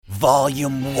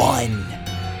Volume 1,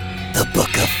 The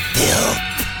Book of Filth.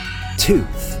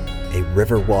 Tooth, a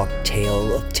Riverwalk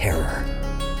tale of terror,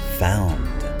 found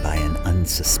by an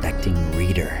unsuspecting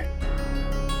reader.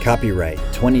 Copyright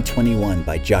 2021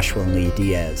 by Joshua Lee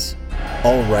Diaz.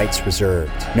 All rights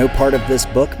reserved. No part of this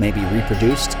book may be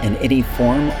reproduced in any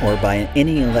form or by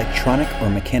any electronic or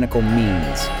mechanical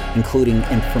means, including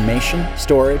information,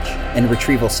 storage, and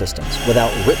retrieval systems,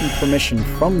 without written permission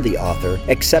from the author,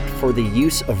 except for the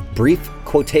use of brief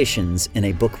quotations in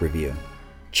a book review.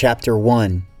 Chapter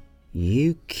 1.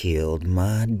 You killed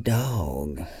my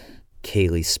dog,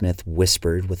 Kaylee Smith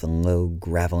whispered with a low,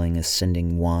 graveling,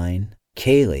 ascending whine.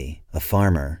 Kaylee, a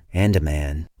farmer and a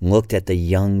man, looked at the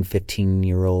young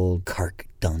 15-year-old Kark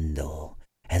Dundal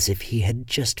as if he had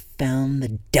just found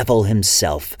the devil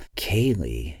himself.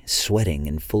 Kaylee, sweating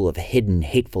and full of hidden,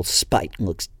 hateful spite,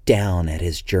 looks down at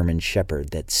his German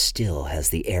shepherd that still has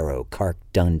the arrow Kark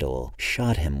Dundal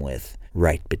shot him with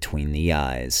right between the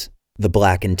eyes. The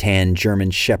black and tan German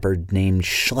shepherd named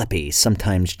Schleppy,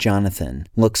 sometimes Jonathan,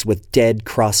 looks with dead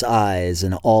cross eyes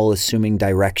in all assuming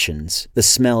directions. The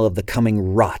smell of the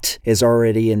coming rot is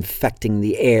already infecting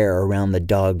the air around the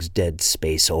dog's dead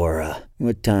space aura.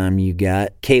 What time you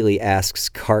got? Kaylee asks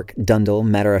Kark Dundal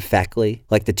matter-of-factly,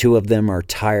 like the two of them are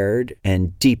tired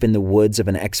and deep in the woods of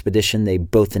an expedition they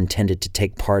both intended to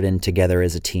take part in together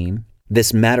as a team.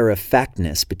 This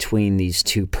matter-of-factness between these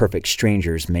two perfect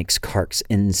strangers makes Kark's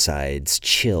insides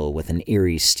chill with an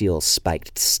eerie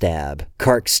steel-spiked stab.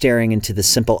 Kark, staring into the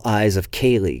simple eyes of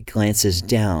Kaylee, glances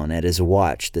down at his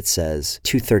watch that says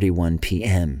 2:31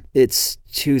 p.m. It's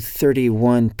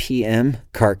 2:31 p.m.,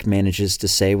 Kark manages to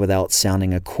say without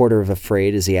sounding a quarter of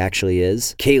afraid as he actually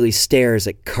is. Kaylee stares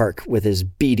at Kark with his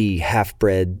beady,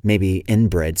 half-bred, maybe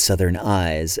inbred southern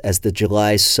eyes as the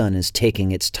July sun is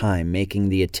taking its time making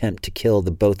the attempt to kill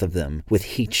the both of them with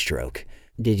heat stroke.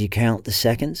 Did you count the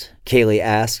seconds? Kaylee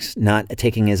asks, not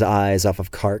taking his eyes off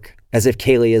of Kark. As if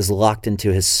Kaylee is locked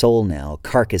into his soul now,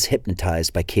 Kark is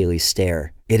hypnotized by Kaylee's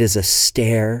stare. It is a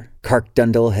stare Kark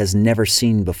Dundal has never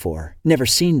seen before. Never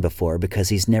seen before because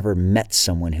he's never met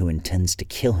someone who intends to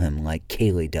kill him like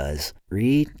Kaylee does.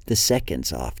 Read the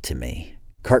seconds off to me.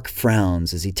 Kark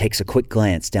frowns as he takes a quick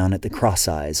glance down at the cross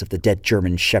eyes of the dead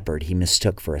German shepherd he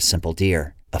mistook for a simple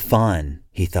deer. A fawn,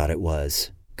 he thought it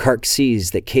was. Kark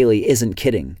sees that Kaylee isn't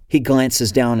kidding. He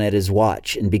glances down at his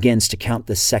watch and begins to count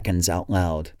the seconds out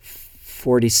loud.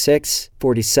 46,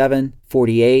 47,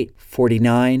 48,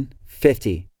 49,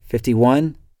 50,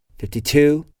 51,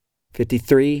 52,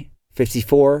 53,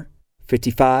 54,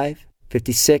 55,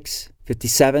 56,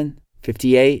 57,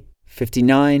 58,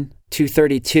 59,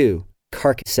 232.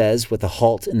 Kark says with a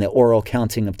halt in the oral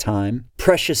counting of time.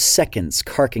 Precious seconds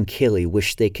Kark and Kaylee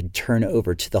wish they could turn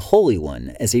over to the Holy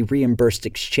One as a reimbursed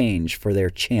exchange for their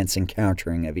chance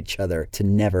encountering of each other to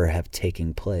never have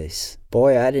taken place.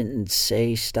 Boy, I didn't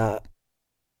say stop.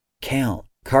 Count.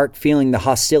 Kark, feeling the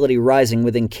hostility rising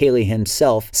within Kaylee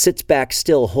himself, sits back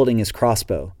still holding his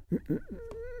crossbow.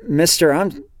 Mister,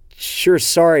 I'm sure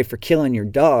sorry for killing your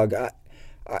dog.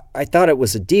 I thought it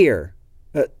was a deer.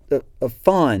 A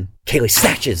fawn. Kaylee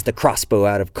snatches the crossbow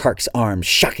out of Kark's arms,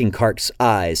 shocking Kark's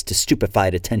eyes to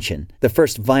stupefied attention. The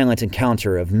first violent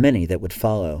encounter of many that would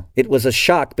follow. It was a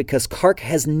shock because Kark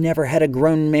has never had a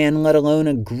grown man, let alone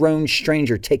a grown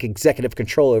stranger, take executive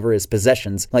control over his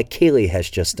possessions like Kaylee has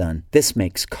just done. This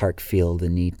makes Kark feel the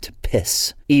need to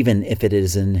piss, even if it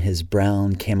is in his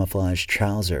brown camouflage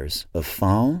trousers. A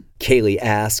fawn? Kaylee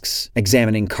asks,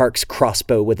 examining Kark's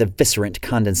crossbow with eviscerant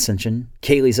condescension.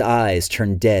 Kaylee's eyes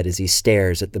turn dead as he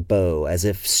stares at the bow, as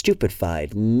if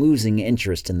stupefied, losing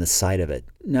interest in the sight of it.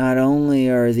 Not only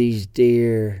are these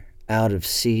deer out of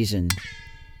season,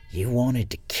 you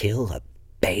wanted to kill a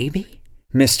baby?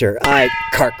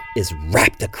 Kark is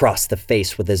rapped across the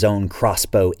face with his own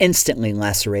crossbow, instantly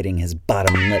lacerating his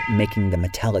bottom lip, making the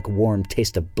metallic warm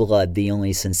taste of blood the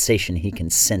only sensation he can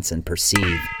sense and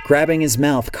perceive. Grabbing his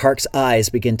mouth, Kark's eyes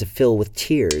begin to fill with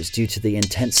tears due to the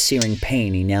intense searing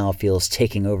pain he now feels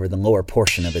taking over the lower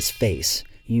portion of his face.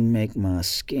 You make my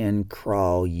skin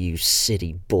crawl, you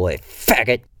city boy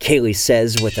faggot, Kaylee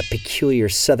says with a peculiar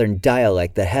southern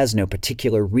dialect that has no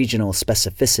particular regional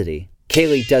specificity.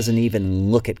 Kaylee doesn't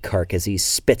even look at Kark as he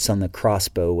spits on the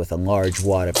crossbow with a large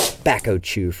wad of tobacco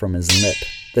chew from his lip.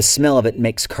 The smell of it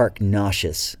makes Kark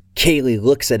nauseous. Kaylee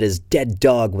looks at his dead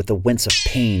dog with a wince of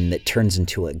pain that turns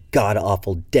into a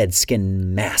god-awful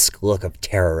dead-skin mask look of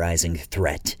terrorizing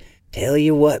threat. Tell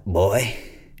you what, boy,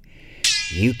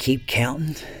 you keep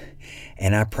counting,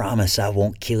 and I promise I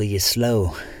won't kill you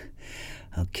slow.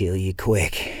 I'll kill you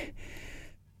quick.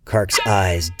 Kark's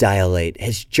eyes dilate.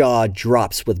 His jaw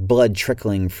drops with blood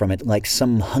trickling from it like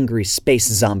some hungry space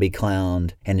zombie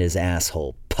clown, and his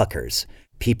asshole puckers.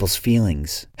 People's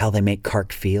feelings, how they make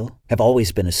Kark feel, have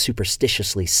always been a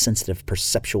superstitiously sensitive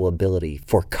perceptual ability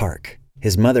for Kark.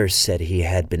 His mother said he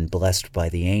had been blessed by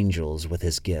the angels with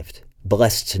his gift.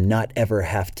 Blessed to not ever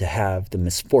have to have the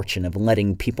misfortune of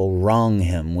letting people wrong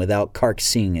him without Kark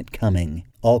seeing it coming.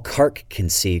 All Kark can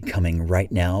see coming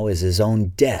right now is his own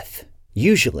death.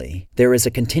 Usually, there is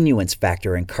a continuance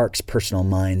factor in Kark's personal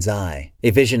mind's eye,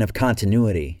 a vision of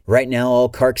continuity. Right now, all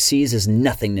Kark sees is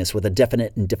nothingness with a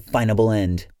definite and definable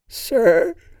end.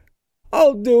 "Sir,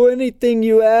 I'll do anything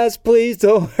you ask. Please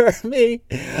don't hurt me.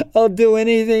 I'll do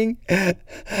anything.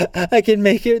 I can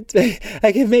make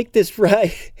this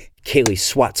right." Kaylee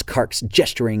swats Kark's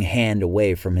gesturing hand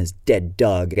away from his dead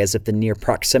dog as if the near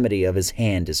proximity of his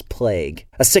hand is plague.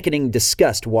 A sickening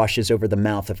disgust washes over the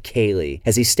mouth of Kaylee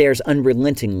as he stares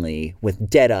unrelentingly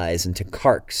with dead eyes into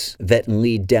Kark's that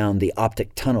lead down the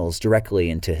optic tunnels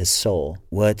directly into his soul.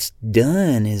 "What's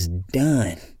done is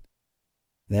done.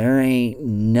 There ain't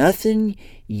nothing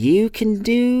you can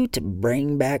do to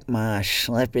bring back my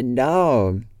schlepping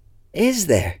dog, is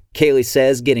there?" Kaylee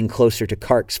says, getting closer to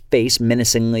Kark's face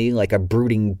menacingly like a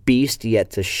brooding beast yet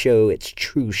to show its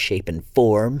true shape and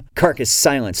form. Kark is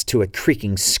silenced to a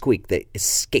creaking squeak that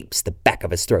escapes the back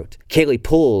of his throat. Kaylee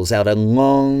pulls out a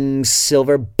long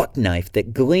silver buck knife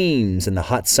that gleams in the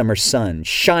hot summer sun,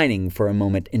 shining for a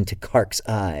moment into Kark's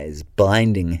eyes,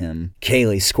 blinding him.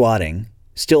 Kaylee, squatting,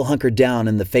 still hunkered down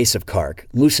in the face of Kark,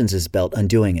 loosens his belt,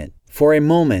 undoing it. For a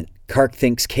moment, Kark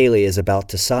thinks Kaylee is about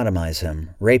to sodomize him,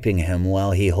 raping him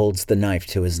while he holds the knife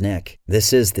to his neck.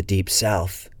 This is the Deep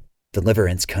South,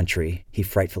 deliverance country, he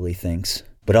frightfully thinks.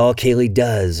 But all Kaylee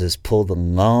does is pull the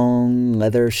long,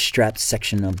 leather-strapped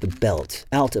section of the belt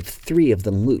out of 3 of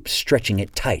the loops, stretching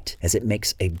it tight as it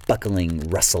makes a buckling,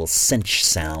 rustle, cinch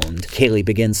sound. Kaylee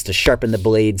begins to sharpen the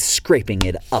blade, scraping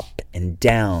it up and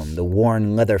down the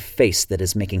worn leather face that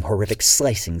is making horrific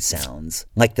slicing sounds,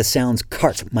 like the sounds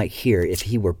Kark might hear if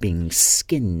he were being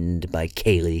skinned by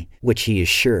Kaylee, which he is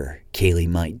sure Kaylee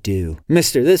might do.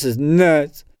 "Mister, this is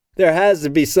nuts. There has to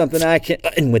be something I can..."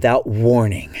 And without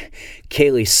warning,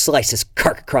 Kaylee slices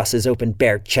Kark across his open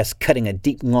bare chest, cutting a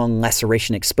deep, long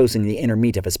laceration exposing the inner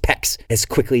meat of his pecs. As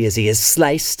quickly as he is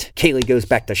sliced, Kaylee goes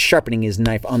back to sharpening his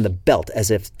knife on the belt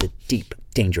as if the deep,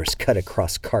 dangerous cut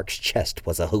across Kark's chest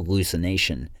was a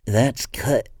hallucination. "That's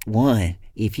cut 1.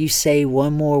 If you say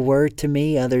one more word to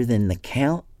me other than the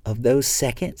count of those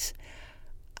seconds,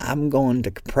 I'm going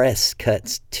to compress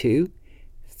cuts 2,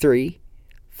 3,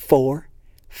 4,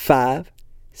 5,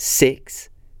 6,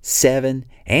 7,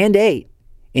 and 8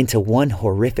 into one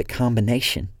horrific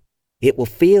combination. It will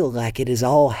feel like it is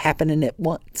all happening at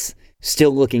once."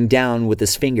 Still looking down with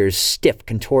his fingers stiff,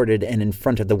 contorted, and in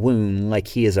front of the wound like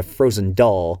he is a frozen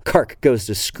doll, Kark goes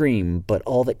to scream, but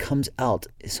all that comes out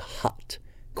is hot,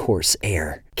 coarse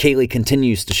air. Kaylee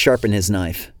continues to sharpen his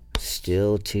knife.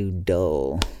 "Still too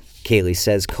dull," Kaylee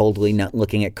says coldly, not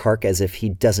looking at Kark as if he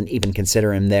doesn't even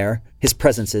consider him there. His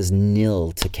presence is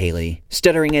nil to Kaylee.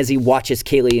 Stuttering as he watches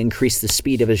Kaylee increase the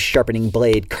speed of his sharpening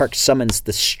blade, Kark summons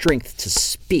the strength to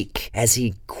speak as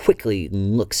he quickly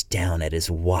looks down at his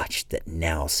watch that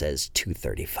now says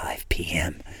 2:35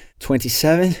 p.m.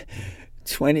 27,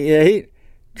 28,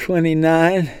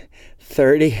 29,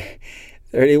 30,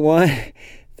 31,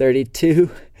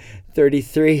 32,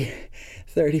 33,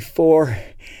 34,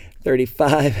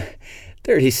 35,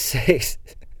 36,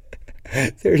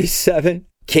 37.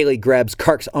 Kaylee grabs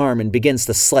Kark's arm and begins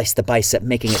to slice the bicep,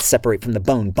 making it separate from the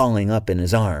bone balling up in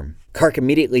his arm. Kark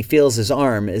immediately feels his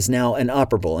arm is now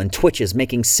inoperable and twitches,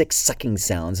 making 6 sucking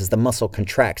sounds as the muscle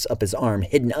contracts up his arm,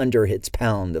 hidden under its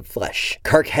pound of flesh.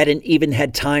 Kark hadn't even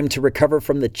had time to recover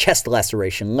from the chest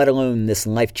laceration, let alone this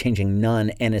life-changing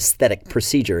non-anesthetic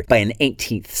procedure by an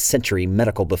 18th century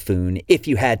medical buffoon, if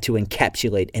you had to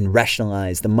encapsulate and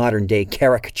rationalize the modern-day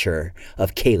caricature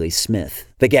of Kaylee Smith.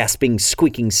 The gasping,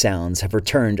 squeaking sounds have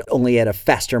returned, only at a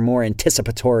faster, more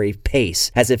anticipatory pace,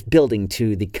 as if building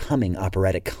to the coming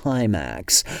operatic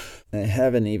climax. I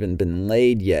haven't even been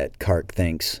laid yet, Kark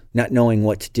thinks. Not knowing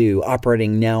what to do,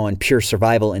 operating now on pure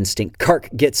survival instinct,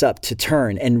 Kark gets up to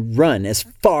turn and run as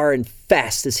far and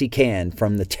fast as he can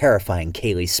from the terrifying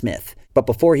Kaylee Smith. But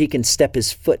before he can step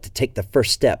his foot to take the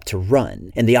first step to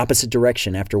run in the opposite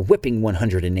direction after whipping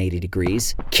 180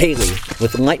 degrees, Kaylee,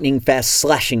 with lightning-fast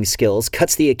slashing skills,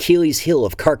 cuts the Achilles heel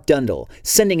of Kark Dundle,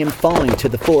 sending him falling to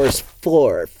the forest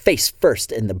floor, face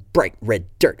first in the bright red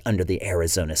dirt under the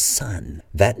Arizona sun.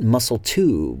 That muscle,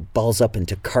 too, balls up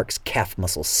into Kark's calf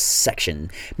muscle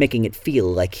section, making it feel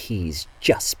like he's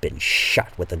just been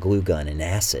shot with a glue gun and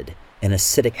acid. An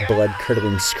acidic,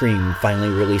 blood-curdling scream finally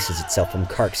releases itself from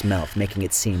Kark's mouth, making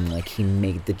it seem like he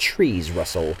made the trees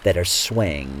rustle that are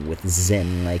swaying with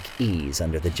zen-like ease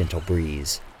under the gentle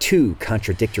breeze. Two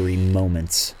contradictory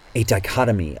moments. A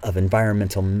dichotomy of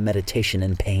environmental meditation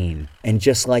and pain. And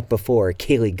just like before,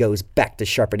 Kaylee goes back to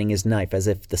sharpening his knife as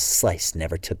if the slice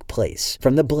never took place.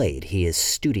 From the blade, he is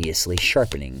studiously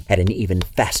sharpening at an even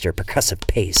faster percussive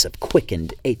pace of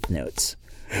quickened eighth notes.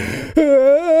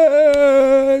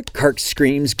 Kark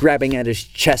screams, grabbing at his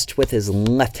chest with his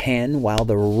left hand while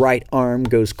the right arm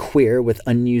goes queer with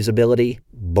unusability.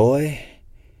 Boy,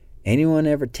 anyone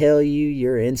ever tell you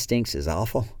your instincts is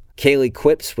awful? Kaylee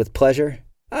quips with pleasure.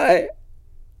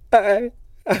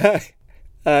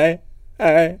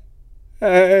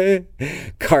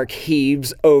 Kark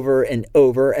heaves over and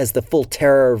over as the full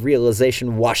terror of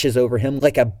realization washes over him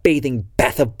like a bathing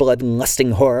bath of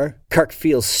blood-lusting horror. Kark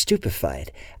feels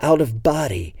stupefied, out of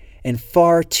body, and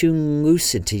far too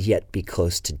lucid to yet be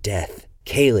close to death.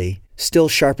 Kaylee, still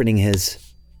sharpening his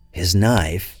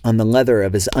knife on the leather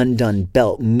of his undone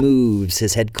belt, moves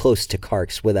his head close to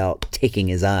Kark's without taking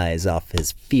his eyes off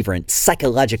his fervent,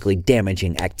 psychologically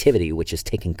damaging activity which is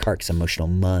taking Kark's emotional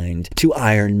mind to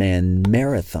Iron Man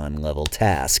marathon-level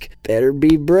task. Better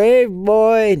be brave,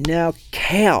 boy. Now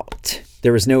count.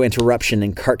 There was no interruption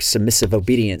in Kark's submissive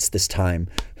obedience this time.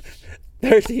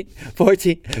 13,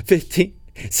 14, 15,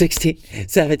 16,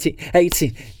 17,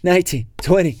 18, 19,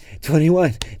 20,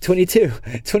 21, 22,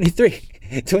 23...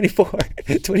 24,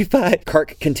 25.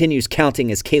 Kark continues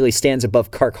counting as Kaylee stands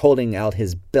above Kark holding out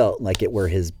his belt like it were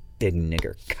his big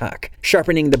nigger cock,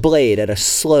 sharpening the blade at a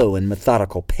slow and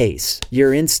methodical pace.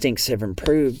 Your instincts have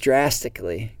improved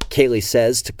drastically, Kaylee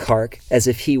says to Kark as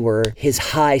if he were his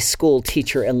high school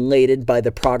teacher elated by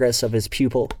the progress of his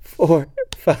pupil. 4,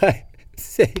 5,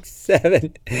 6,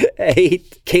 7,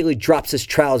 8. Kaylee drops his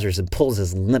trousers and pulls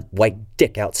his limp white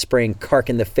dick out, spraying Kark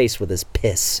in the face with his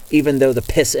piss. Even though the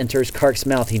piss enters Kark's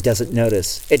mouth, he doesn't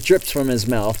notice. It drips from his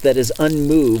mouth that is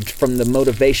unmoved from the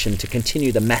motivation to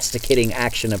continue the masticating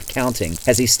action of counting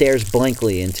as he stares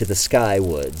blankly into the sky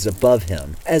woods above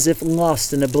him, as if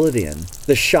lost in oblivion.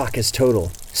 The shock is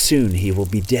total. Soon he will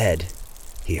be dead,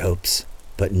 he hopes.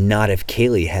 But not if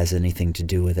Kaylee has anything to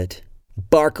do with it.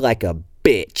 Bark like a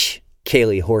bitch.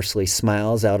 Kaylee hoarsely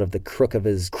smiles out of the crook of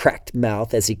his cracked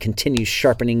mouth as he continues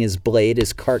sharpening his blade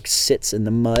as Kark sits in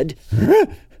the mud.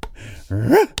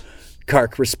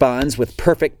 Kark responds with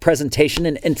perfect presentation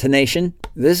and intonation.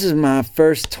 This is my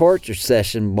first torture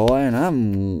session, boy, and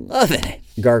I'm loving it,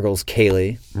 gargles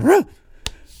Kaylee.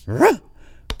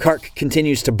 Kark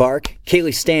continues to bark.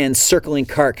 Kaylee stands circling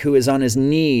Kark, who is on his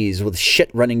knees with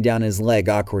shit running down his leg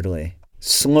awkwardly.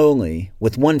 Slowly,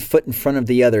 with one foot in front of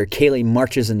the other, Kaylee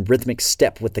marches in rhythmic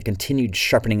step with the continued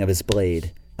sharpening of his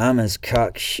blade. I'm as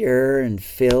cocksure and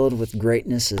filled with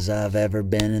greatness as I've ever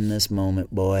been in this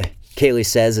moment, boy, Kaylee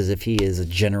says as if he is a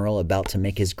general about to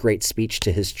make his great speech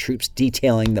to his troops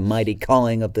detailing the mighty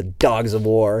calling of the dogs of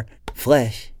war.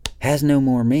 Flesh has no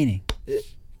more meaning.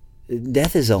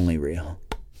 Death is only real.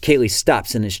 Kaylee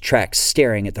stops in his tracks,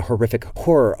 staring at the horrific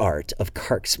horror art of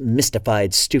Kark's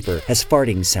mystified stupor as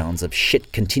farting sounds of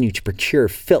shit continue to procure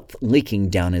filth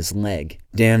leaking down his leg.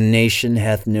 Damnation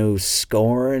hath no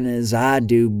scorn as I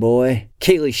do, boy.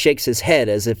 Kaylee shakes his head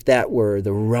as if that were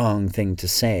the wrong thing to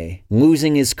say.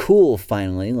 Losing his cool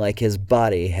finally, like his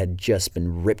body had just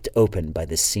been ripped open by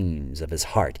the seams of his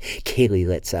heart, Kaylee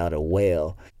lets out a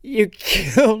wail. You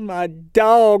killed my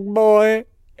dog, boy.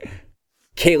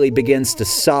 Kaylee begins to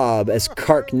sob as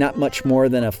Kark, not much more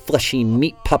than a fleshy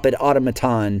meat puppet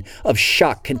automaton of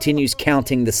shock, continues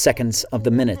counting the seconds of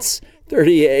the minutes.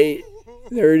 38,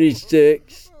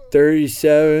 36,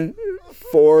 37,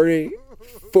 40,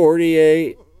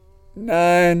 48,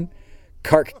 9.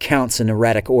 Kark counts in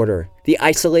erratic order. The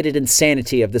isolated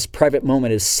insanity of this private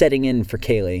moment is setting in for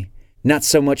Kaylee. Not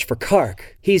so much for Kark.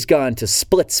 He's gone to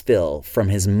Splitsville from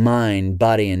his mind,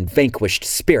 body, and vanquished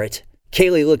spirit.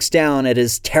 Kaylee looks down at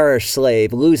his terror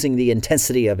slave, losing the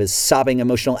intensity of his sobbing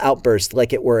emotional outburst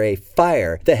like it were a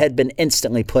fire that had been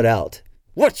instantly put out.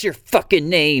 What's your fucking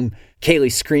name?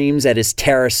 Kaylee screams at his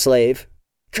terror slave.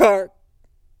 Kark.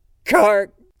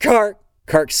 Kark. Kark.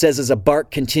 Kark says as a bark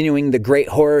continuing the great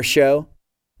horror show.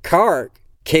 Kark,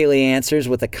 Kaylee answers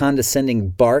with a condescending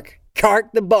bark.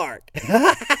 Kark the Bark.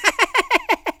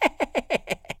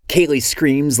 Kaylee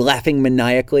screams, laughing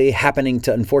maniacally, happening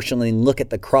to unfortunately look at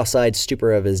the cross-eyed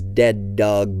stupor of his dead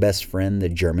dog best friend, the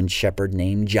German shepherd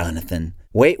named Jonathan.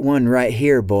 Wait one right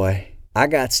here, boy. I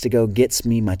gots to go gets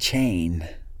me my chain.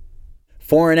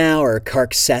 For an hour,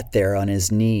 Kark sat there on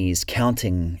his knees,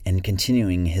 counting and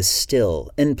continuing his still,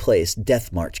 in-place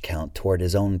death march count toward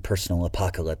his own personal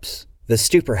apocalypse. The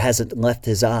stupor hasn't left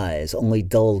his eyes, only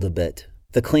dulled a bit.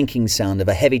 The clinking sound of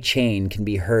a heavy chain can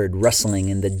be heard rustling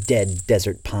in the dead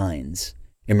desert pines.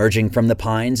 Emerging from the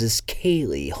pines is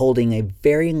Kaylee, holding a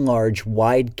very large,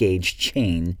 wide-gauge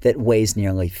chain that weighs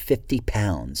nearly 50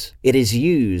 pounds. It is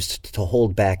used to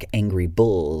hold back angry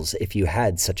bulls if you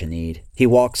had such a need. He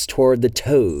walks toward the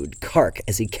toad, Kark,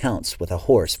 as he counts with a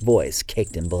hoarse voice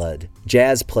caked in blood.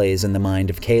 Jazz plays in the mind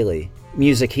of Kaylee,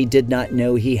 music he did not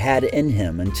know he had in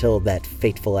him until that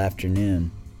fateful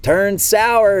afternoon. Turned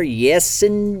sour, yes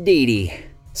indeedy.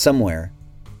 Somewhere,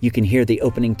 you can hear the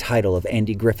opening title of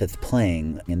Andy Griffith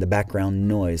playing in the background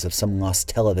noise of some lost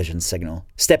television signal.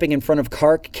 Stepping in front of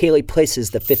Kark, Kaylee places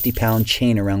the 50-pound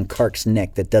chain around Kark's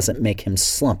neck that doesn't make him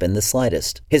slump in the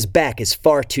slightest. His back is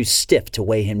far too stiff to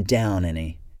weigh him down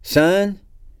any. Son,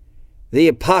 the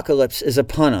apocalypse is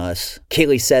upon us,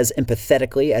 Kaylee says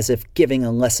empathetically, as if giving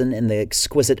a lesson in the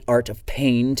exquisite art of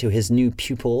pain to his new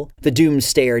pupil, the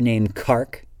doomsayer named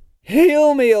Kark.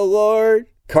 Heal me, O Lord!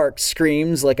 Kark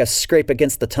screams like a scrape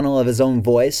against the tunnel of his own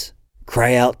voice.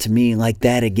 Cry out to me like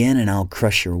that again and I'll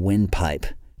crush your windpipe.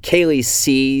 Kaylee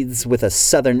seethes with a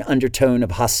southern undertone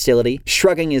of hostility,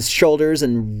 shrugging his shoulders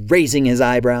and raising his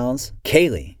eyebrows.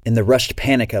 Kaylee, in the rushed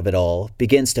panic of it all,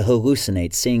 begins to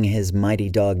hallucinate seeing his mighty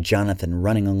dog Jonathan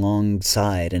running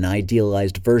alongside an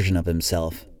idealized version of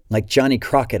himself, like Johnny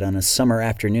Crockett on a summer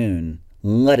afternoon,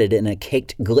 ludded in a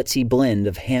caked, glitzy blend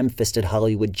of ham-fisted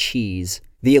Hollywood cheese.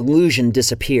 The illusion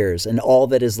disappears, and all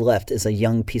that is left is a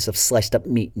young piece of sliced-up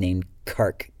meat named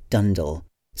Kark Dundle,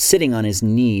 sitting on his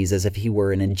knees as if he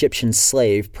were an Egyptian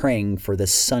slave praying for the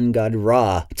sun god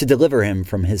Ra to deliver him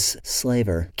from his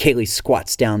slaver. Kaylee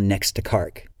squats down next to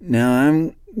Kark. Now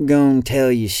I'm gonna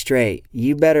tell you straight,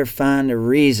 you better find a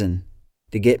reason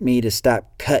to get me to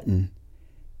stop cutting,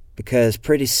 because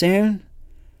pretty soon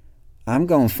I'm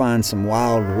gonna find some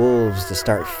wild wolves to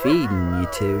start feeding you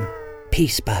to.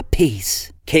 Piece by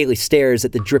piece. Kaylee stares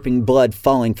at the dripping blood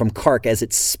falling from Kark as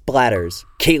it splatters.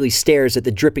 Kaylee stares at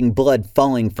the dripping blood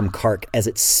falling from Kark as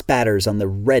it spatters on the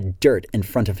red dirt in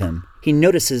front of him. He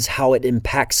notices how it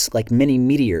impacts like many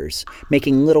meteors,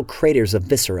 making little craters of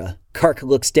viscera. Kark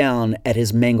looks down at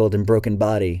his mangled and broken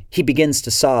body. He begins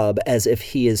to sob as if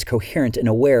he is coherent and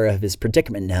aware of his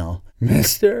predicament now.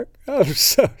 Mister, I'm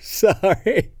so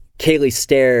sorry. Kaylee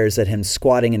stares at him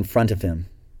squatting in front of him.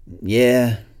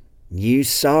 Yeah, you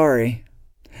sorry.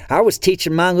 I was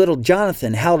teaching my little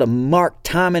Jonathan how to mark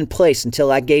time and place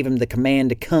until I gave him the command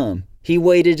to come. He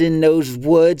waited in those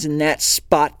woods in that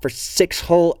spot for 6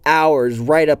 whole hours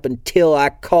right up until I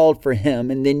called for him,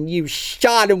 and then you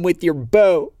shot him with your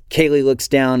bow. Kaylee looks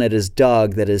down at his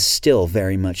dog that is still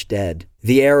very much dead.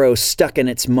 The arrow stuck in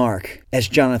its mark as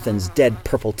Jonathan's dead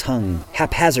purple tongue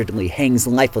haphazardly hangs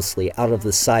lifelessly out of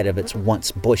the side of its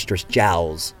once boisterous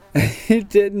jowls. I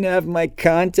didn't have my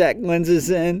contact lenses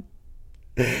in.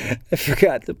 I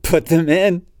forgot to put them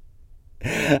in.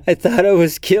 I thought I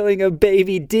was killing a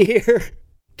baby deer.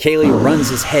 Kaylee runs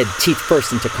his head teeth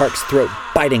first into Kark's throat,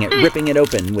 biting it, ripping it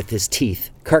open with his teeth.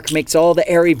 Kark makes all the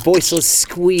airy, voiceless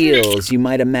squeals you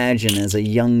might imagine as a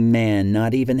young man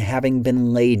not even having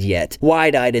been laid yet.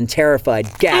 Wide-eyed and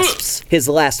terrified, gasps his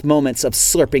last moments of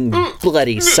slurping,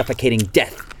 bloody, suffocating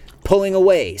death. Pulling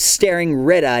away, staring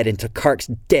red-eyed into Kark's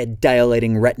dead,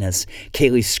 dilating retinas,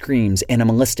 Kaylee screams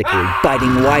animalistically,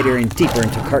 biting wider and deeper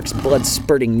into Kark's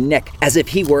blood-spurting neck as if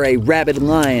he were a rabid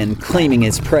lion claiming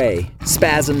his prey.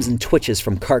 Spasms and twitches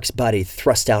from Kark's body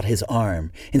thrust out his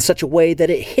arm in such a way that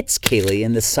it hits Kaylee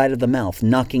in the side of the mouth,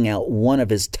 knocking out one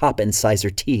of his top incisor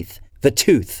teeth. The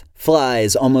tooth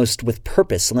flies almost with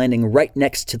purpose, landing right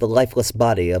next to the lifeless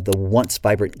body of the once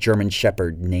vibrant German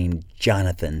shepherd named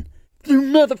Jonathan. You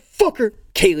motherfucker!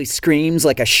 Kaylee screams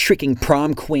like a shrieking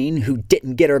prom queen who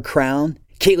didn't get her crown.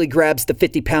 Kaylee grabs the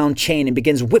 50-pound chain and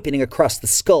begins whipping it across the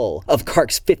skull of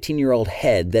Kark's 15-year-old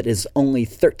head that is only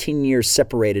 13 years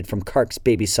separated from Kark's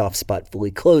baby soft spot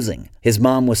fully closing. His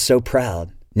mom was so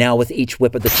proud. Now with each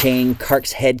whip of the chain,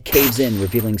 Kark's head caves in,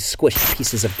 revealing squished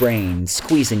pieces of brain,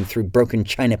 squeezing through broken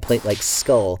china plate-like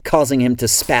skull, causing him to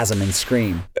spasm and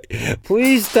scream.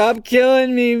 Please stop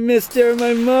killing me, mister.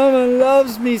 My mama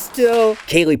loves me still.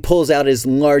 Kaylee pulls out his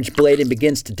large blade and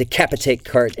begins to decapitate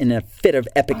Cart in a fit of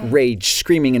epic rage,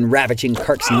 screaming and ravaging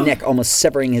Cart's neck, almost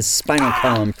severing his spinal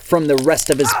column from the rest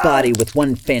of his body with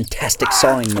one fantastic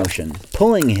sawing motion.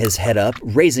 Pulling his head up,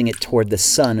 raising it toward the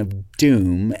son of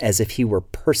doom as if he were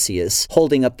Perseus,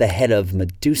 holding up the head of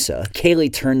Medusa,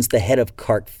 Kaylee turns the head of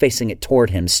Cart, facing it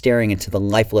toward him, staring into the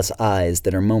lifeless eyes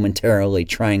that are momentarily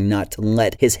trying not to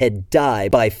let his head die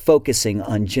by focusing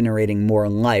on generating more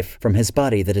life from his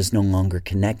body that is no longer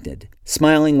connected.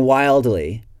 Smiling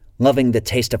wildly, loving the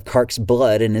taste of Kark's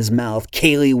blood in his mouth,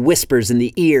 Kaylee whispers in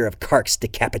the ear of Kark's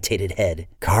decapitated head,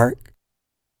 "Kark,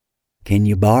 can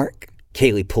you bark?"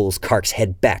 Kaylee pulls Kark's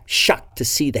head back, shocked to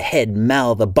see the head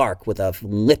mouth a bark with a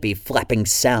lippy flapping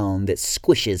sound that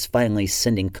squishes, finally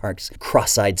sending Kark's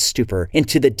cross-eyed stupor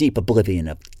into the deep oblivion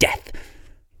of death.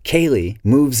 Kaylee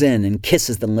moves in and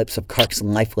kisses the lips of Kark's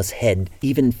lifeless head,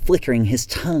 even flickering his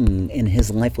tongue in his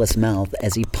lifeless mouth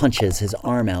as he punches his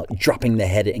arm out, dropping the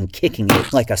head and kicking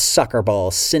it like a soccer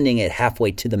ball, sending it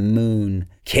halfway to the moon.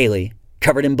 Kaylee,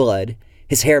 covered in blood,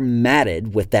 his hair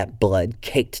matted with that blood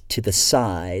caked to the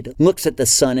side, looks at the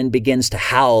sun and begins to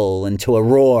howl into a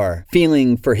roar.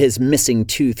 Feeling for his missing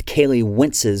tooth, Kaylee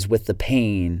winces with the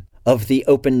pain of the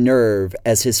open nerve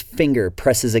as his finger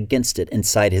presses against it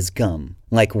inside his gum.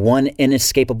 Like one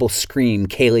inescapable scream,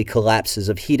 Kaylee collapses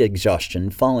of heat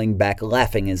exhaustion, falling back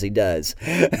laughing as he does.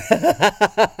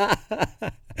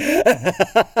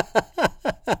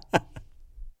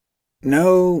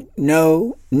 No,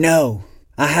 no, no.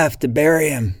 I have to bury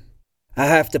him. I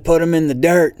have to put him in the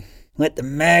dirt. Let the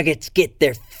maggots get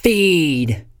their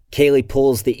feed. Kaylee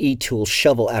pulls the E-tool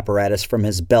shovel apparatus from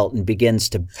his belt and begins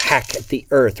to hack at the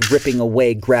earth, ripping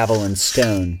away gravel and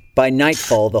stone. By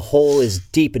nightfall, the hole is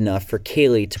deep enough for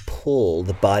Kaylee to pull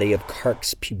the body of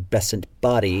Kark's pubescent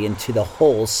body into the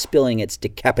hole, spilling its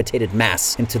decapitated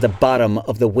mass into the bottom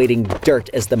of the waiting dirt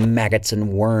as the maggots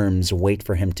and worms wait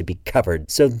for him to be covered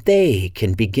so they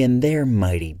can begin their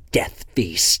mighty death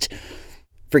feast.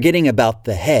 Forgetting about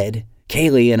the head,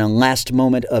 Kaylee, in a last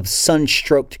moment of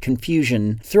sun-stroked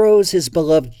confusion, throws his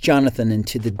beloved Jonathan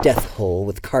into the death hole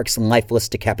with Kark's lifeless,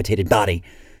 decapitated body.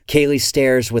 Kaylee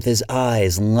stares with his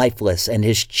eyes lifeless and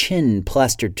his chin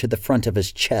plastered to the front of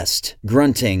his chest,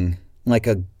 grunting like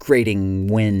a grating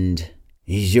wind.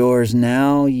 "He's yours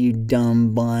now, you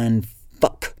dumb blind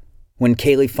fuck." When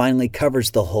Kaylee finally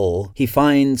covers the hole, he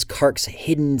finds Kark's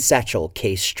hidden satchel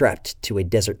case strapped to a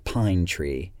desert pine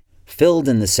tree. Filled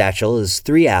in the satchel is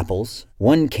 3 apples,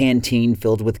 1 canteen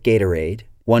filled with Gatorade,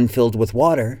 1 filled with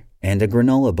water, and a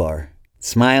granola bar.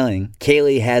 Smiling,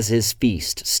 Kaylee has his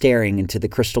feast, staring into the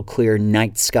crystal-clear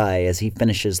night sky as he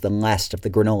finishes the last of the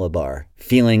granola bar.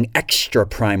 Feeling extra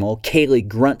primal, Kaylee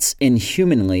grunts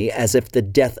inhumanly as if the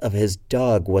death of his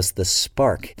dog was the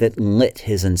spark that lit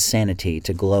his insanity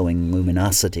to glowing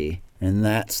luminosity. And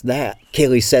that's that,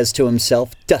 Kaylee says to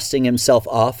himself, dusting himself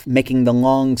off, making the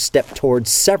long step towards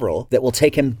several that will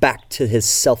take him back to his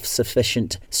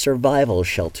self-sufficient survival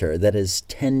shelter that is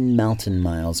 10 mountain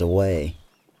miles away.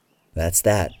 That's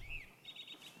that.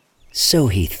 So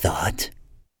he thought.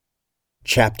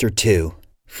 Chapter 2.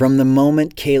 From the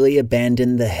moment Kaylee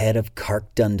abandoned the head of Kark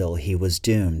Dundal, he was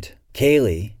doomed.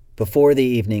 Kaylee, before the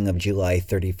evening of July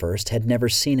 31st, had never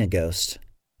seen a ghost.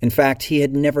 In fact, he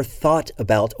had never thought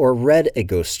about or read a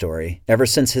ghost story. Ever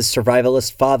since his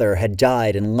survivalist father had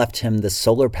died and left him the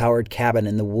solar-powered cabin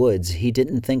in the woods, he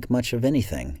didn't think much of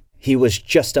anything. He was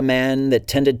just a man that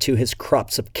tended to his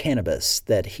crops of cannabis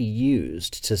that he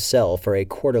used to sell for a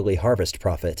quarterly harvest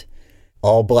profit.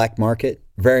 All black market,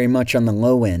 very much on the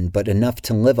low end, but enough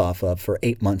to live off of for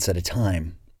 8 months at a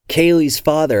time. Kaylee's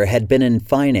father had been in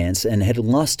finance and had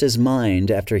lost his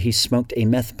mind after he smoked a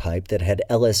meth pipe that had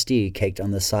LSD caked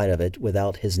on the side of it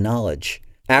without his knowledge.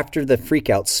 After the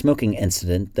freak-out smoking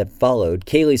incident that followed,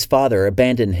 Kaylee's father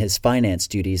abandoned his finance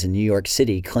duties in New York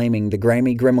City, claiming the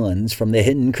grimy gremlins from the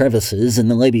hidden crevices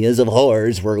and the labias of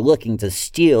whores were looking to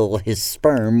steal his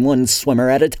sperm one swimmer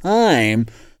at a time.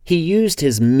 He used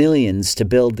his millions to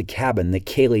build the cabin that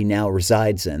Kaylee now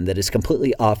resides in that is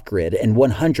completely off-grid and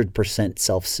 100%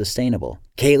 self-sustainable.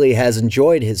 Kaylee has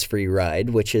enjoyed his free ride,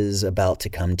 which is about to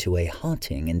come to a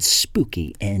haunting and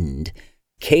spooky end.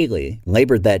 Kaylee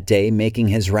labored that day making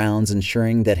his rounds,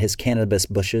 ensuring that his cannabis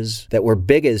bushes that were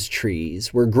big as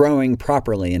trees were growing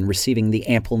properly and receiving the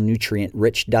ample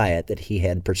nutrient-rich diet that he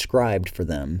had prescribed for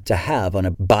them to have on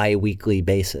a bi-weekly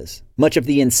basis. Much of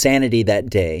the insanity that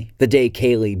day, the day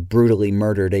Kaylee brutally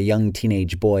murdered a young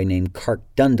teenage boy named Kark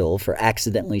Dundle for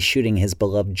accidentally shooting his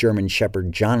beloved German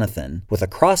Shepherd Jonathan with a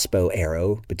crossbow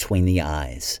arrow between the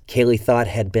eyes, Kaylee thought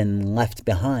had been left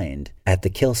behind at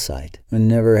the kill site. I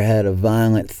never had a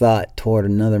violent thought toward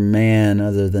another man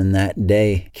other than that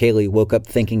day, Kaylee woke up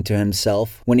thinking to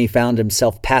himself when he found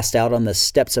himself passed out on the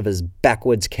steps of his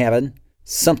backwoods cabin.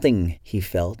 Something, he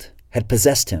felt, had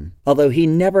possessed him. Although he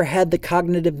never had the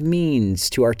cognitive means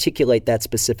to articulate that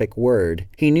specific word,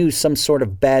 he knew some sort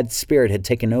of bad spirit had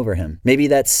taken over him. Maybe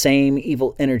that same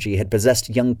evil energy had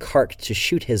possessed young Kark to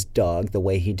shoot his dog the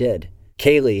way he did.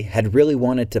 Kaylee had really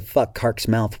wanted to fuck Kark's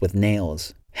mouth with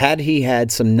nails. Had he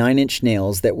had some 9-inch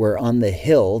nails that were on the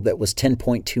hill that was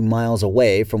 10.2 miles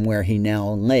away from where he now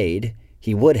laid,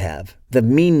 he would have. The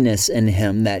meanness in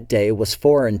him that day was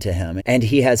foreign to him, and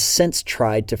he has since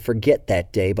tried to forget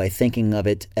that day by thinking of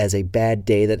it as a bad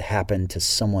day that happened to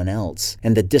someone else,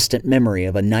 and the distant memory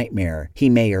of a nightmare he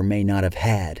may or may not have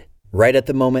had. Right at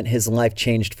the moment his life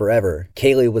changed forever,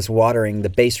 Kaylee was watering the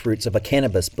base roots of a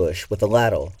cannabis bush with a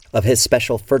ladle of his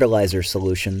special fertilizer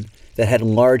solution that had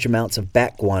large amounts of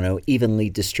bat guano evenly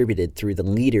distributed through the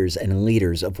liters and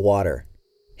liters of water.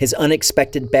 His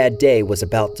unexpected bad day was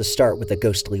about to start with a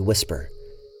ghostly whisper.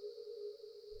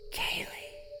 Kaylee.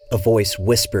 A voice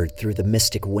whispered through the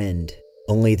mystic wind.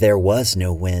 Only there was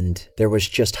no wind. There was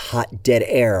just hot, dead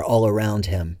air all around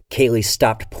him. Kaylee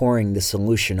stopped pouring the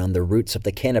solution on the roots of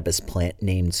the cannabis plant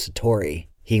named Satori.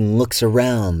 He looks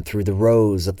around through the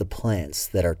rows of the plants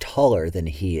that are taller than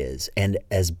he is and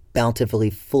as bountifully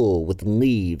full with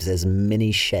leaves as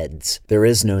many sheds. There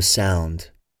is no sound.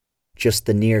 Just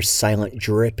the near-silent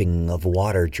dripping of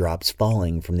water drops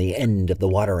falling from the end of the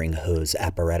watering hose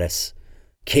apparatus.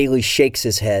 Kaylee shakes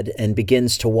his head and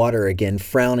begins to water again,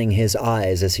 frowning his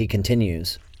eyes as he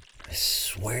continues. I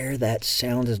swear that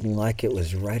sounded like it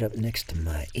was right up next to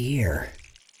my ear,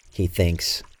 he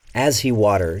thinks. As he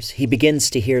waters, he begins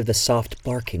to hear the soft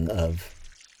barking of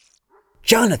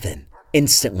Jonathan!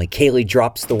 Instantly, Kaylee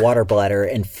drops the water bladder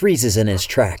and freezes in his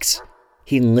tracks.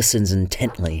 He listens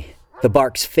intently. The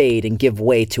barks fade and give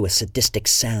way to a sadistic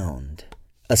sound.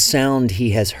 A sound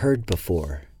he has heard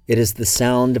before. It is the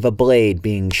sound of a blade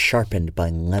being sharpened by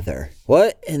leather.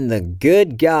 What in the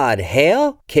good God,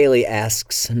 hell? Kaylee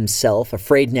asks himself,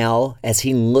 afraid now as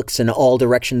he looks in all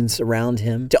directions around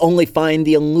him, to only find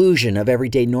the illusion of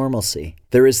everyday normalcy.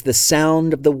 There is the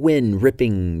sound of the wind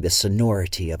ripping the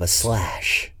sonority of a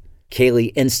slash.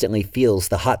 Kaylee instantly feels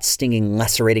the hot, stinging,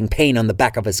 lacerating pain on the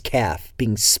back of his calf,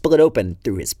 being split open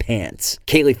through his pants.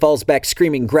 Kaylee falls back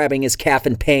screaming, grabbing his calf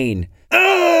in pain.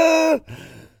 Ah!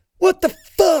 What the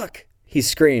fuck? He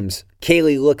screams.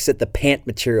 Kaylee looks at the pant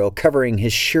material covering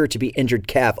his sure-to-be-injured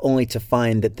calf only to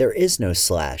find that there is no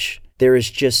slash. There is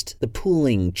just the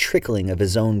pooling, trickling of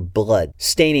his own blood,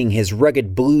 staining his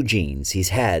rugged blue jeans he's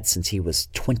had since he was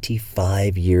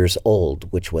 25 years old,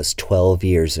 which was 12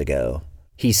 years ago.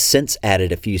 He's since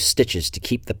added a few stitches to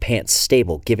keep the pants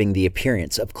stable, giving the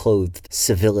appearance of clothed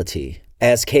civility.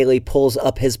 As Kaylee pulls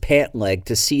up his pant leg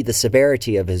to see the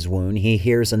severity of his wound, he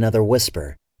hears another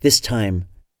whisper. This time,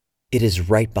 it is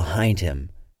right behind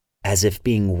him, as if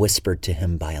being whispered to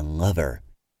him by a lover.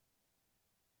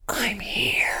 I'm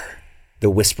here. The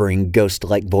whispering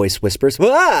ghost-like voice whispers.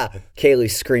 Ah!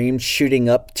 Kaylee screamed, shooting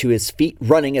up to his feet,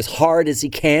 running as hard as he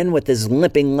can with his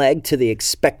limping leg to the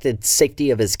expected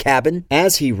safety of his cabin.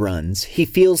 As he runs, he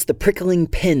feels the prickling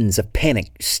pins of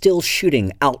panic still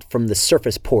shooting out from the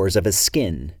surface pores of his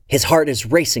skin. His heart is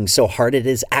racing so hard it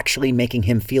is actually making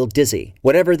him feel dizzy.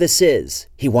 Whatever this is,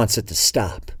 he wants it to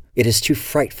stop. It is too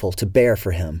frightful to bear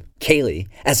for him. Kaylee,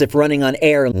 as if running on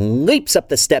air, leaps up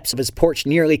the steps of his porch,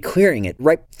 nearly clearing it,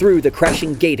 right through the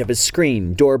crashing gate of his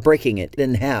screen, door breaking it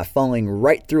in half, falling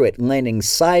right through it, landing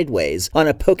sideways on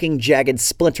a poking, jagged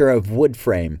splinter of wood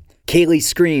frame. Kaylee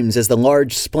screams as the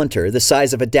large splinter, the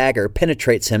size of a dagger,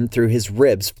 penetrates him through his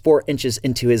ribs 4 inches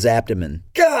into his abdomen.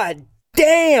 God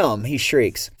damn! He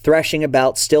shrieks, thrashing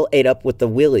about, still ate up with the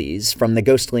willies from the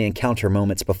ghostly encounter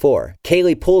moments before.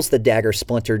 Kaylee pulls the dagger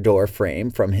splinter door frame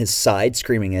from his side,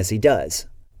 screaming as he does.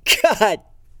 God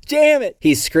damn it!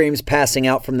 He screams, passing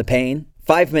out from the pain.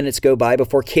 5 minutes go by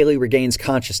before Kaylee regains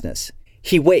consciousness.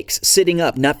 He wakes, sitting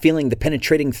up, not feeling the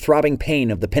penetrating, throbbing pain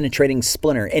of the penetrating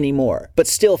splinter anymore, but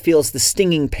still feels the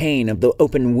stinging pain of the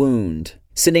open wound.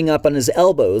 Sitting up on his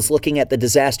elbows, looking at the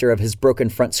disaster of his broken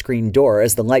front screen door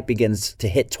as the light begins to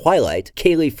hit twilight,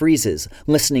 Kaylee freezes,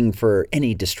 listening for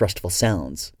any distrustful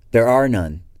sounds. There are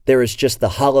none. There is just the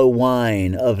hollow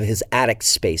whine of his attic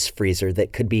space freezer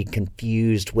that could be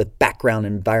confused with background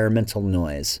environmental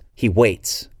noise. He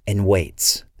waits. and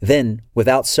waits. Then,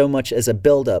 without so much as a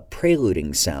build-up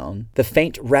preluding sound, the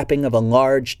faint rapping of a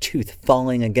large tooth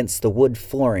falling against the wood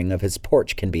flooring of his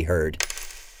porch can be heard.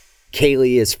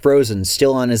 Kaylee is frozen,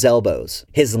 still on his elbows,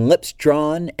 his lips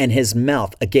drawn and his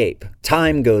mouth agape.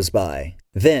 Time goes by.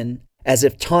 Then, as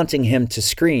if taunting him to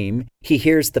scream, he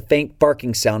hears the faint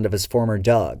barking sound of his former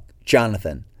dog,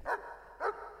 Jonathan.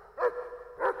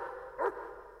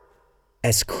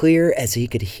 As clear as he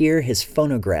could hear his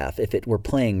phonograph if it were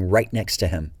playing right next to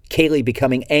him. Kaylee,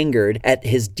 becoming angered at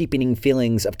his deepening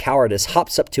feelings of cowardice,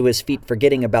 hops up to his feet,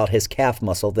 forgetting about his calf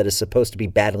muscle that is supposed to be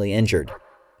badly injured.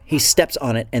 He steps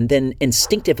on it and then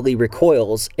instinctively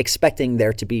recoils, expecting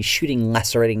there to be shooting,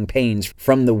 lacerating pains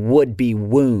from the would-be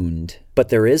wound. But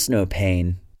there is no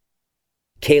pain.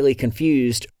 Kaylee,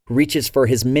 confused, reaches for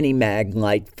his mini-mag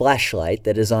light flashlight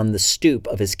that is on the stoop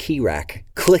of his key rack.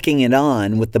 Clicking it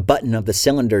on with the button of the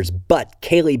cylinder's butt,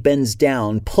 Kaylee bends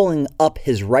down, pulling up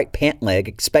his right pant leg,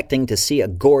 expecting to see a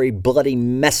gory, bloody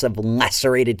mess of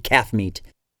lacerated calf meat.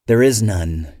 There is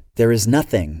none. There is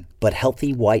nothing but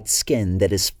healthy white skin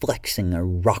that is flexing a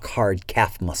rock-hard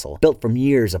calf muscle, built from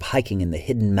years of hiking in the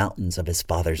hidden mountains of his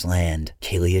father's land.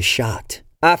 Kaylee is shocked.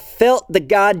 "I felt the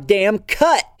goddamn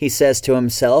cut," he says to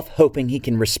himself, hoping he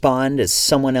can respond as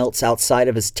someone else outside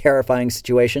of his terrifying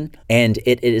situation. And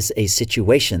it is a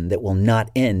situation that will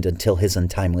not end until his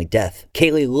untimely death.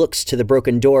 Kaylee looks to the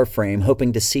broken door frame,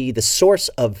 hoping to see the source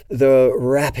of the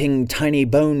rapping tiny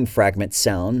bone fragment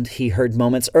sound he heard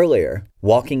moments earlier.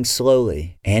 Walking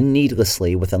slowly and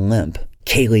needlessly with a limp,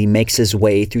 Kaylee makes his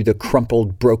way through the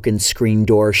crumpled, broken screen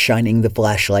door, shining the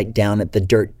flashlight down at the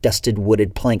dirt-dusted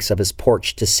wooded planks of his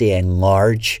porch to see a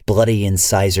large, bloody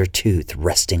incisor tooth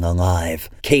resting alive.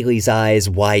 Kaylee's eyes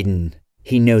widen.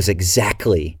 He knows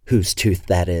exactly whose tooth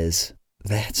that is.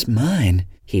 "That's mine,"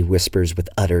 he whispers with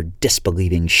utter,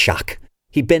 disbelieving shock.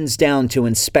 He bends down to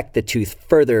inspect the tooth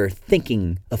further,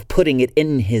 thinking of putting it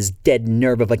in his dead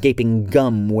nerve of a gaping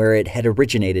gum where it had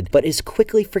originated, but is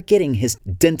quickly forgetting his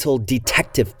dental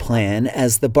detective plan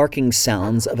as the barking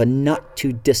sounds of a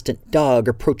not-too-distant dog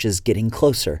approaches, getting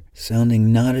closer.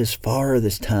 Sounding not as far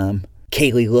this time.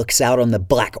 Kaylee looks out on the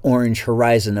black-orange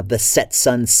horizon of the set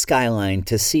sun skyline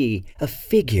to see a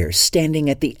figure standing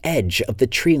at the edge of the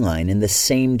tree line in the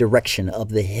same direction of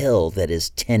the hill that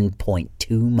is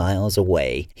 10.2 miles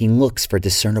away. He looks for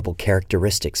discernible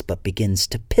characteristics but begins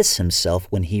to piss himself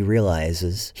when he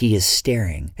realizes he is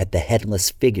staring at the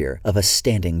headless figure of a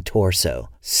standing torso.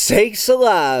 "Sakes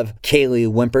alive!"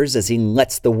 Kaylee whimpers as he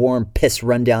lets the warm piss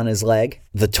run down his leg.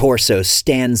 The torso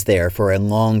stands there for a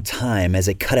long time as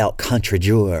a cutout contre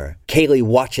jour. Kaylee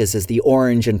watches as the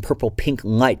orange and purple-pink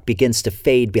light begins to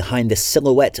fade behind the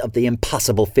silhouette of the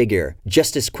impossible figure.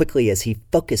 Just as quickly as he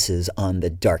focuses on the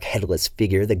dark headless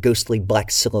figure, the ghostly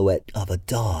black silhouette of a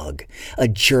dog, a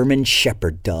German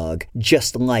shepherd dog,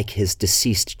 just like his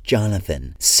deceased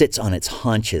Jonathan, sits on its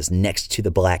haunches next to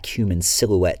the black human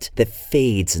silhouette that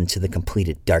fades into the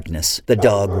completed darkness. The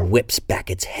dog whips back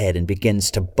its head and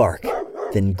begins to bark,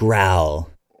 then growl.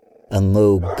 A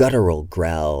low guttural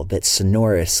growl that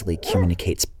sonorously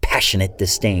communicates passionate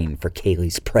disdain for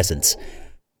Kaylee's presence.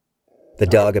 The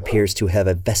dog appears to have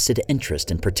a vested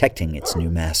interest in protecting its new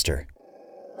master.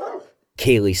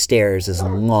 Kaylee stares as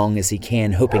long as he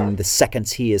can, hoping the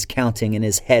seconds he is counting in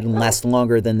his head last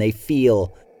longer than they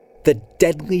feel. The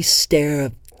deadly stare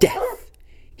of death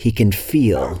he can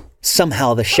feel.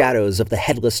 Somehow the shadows of the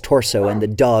headless torso and the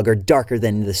dog are darker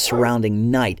than the surrounding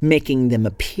night, making them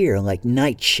appear like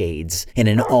nightshades in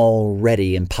an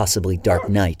already impossibly dark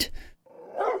night.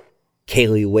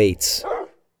 Kaylee waits.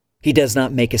 He does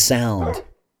not make a sound.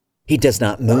 He does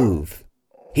not move.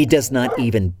 He does not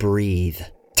even breathe.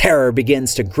 Terror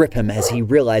begins to grip him as he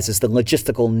realizes the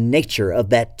logistical nature of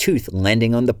that tooth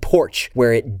landing on the porch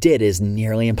where it did is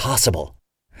nearly impossible.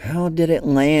 How did it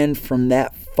land from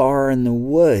that far in the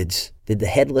woods? Did the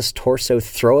headless torso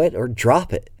throw it or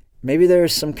drop it? Maybe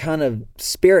there's some kind of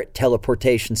spirit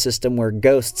teleportation system where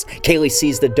ghosts... Kaylee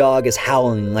sees the dog as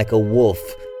howling like a wolf.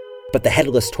 But the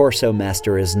headless torso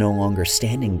master is no longer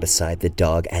standing beside the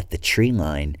dog at the tree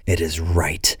line. It is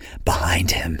right behind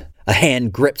him. A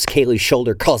hand grips Kaylee's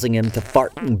shoulder, causing him to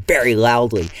fart very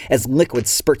loudly as liquid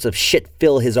spurts of shit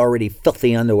fill his already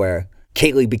filthy underwear.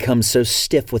 Kaylee becomes so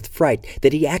stiff with fright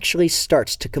that he actually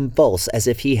starts to convulse as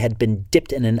if he had been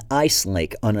dipped in an ice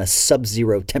lake on a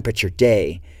sub-zero temperature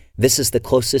day. This is the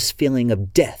closest feeling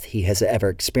of death he has ever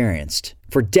experienced,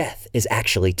 for death is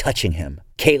actually touching him.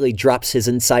 Kaylee drops his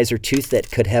incisor tooth that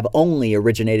could have only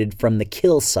originated from the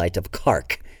kill site of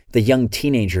Kark, the young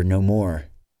teenager no more.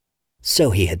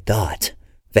 So he had thought.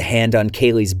 The hand on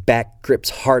Kaylee's back grips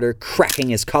harder, cracking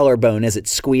his collarbone as it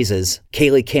squeezes.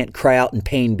 Kaylee can't cry out in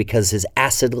pain because his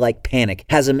acid-like panic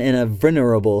has him in a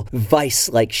vulnerable,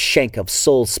 vice-like shank of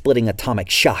soul-splitting atomic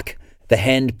shock. The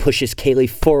hand pushes Kaylee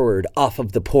forward off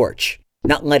of the porch,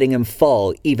 not letting him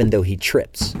fall even though he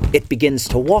trips. It begins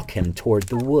to walk him toward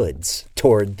the woods,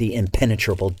 toward the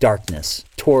impenetrable darkness,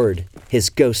 toward his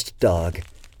ghost dog,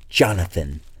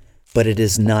 Jonathan. But it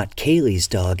is not Kaylee's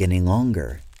dog any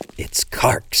longer. It's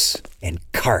Kark's, and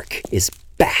Kark is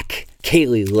back.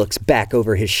 Kaylee looks back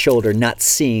over his shoulder, not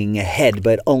seeing a head,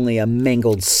 but only a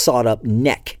mangled, sawed-up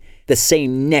neck. The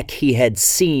same neck he had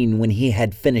seen when he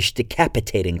had finished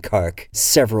decapitating Kark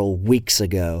several weeks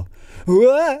ago.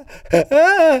 Mama!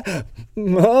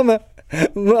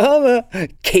 Mama!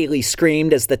 Kaylee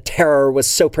screamed as the terror was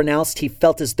so pronounced he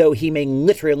felt as though he may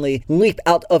literally leap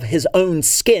out of his own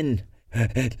skin.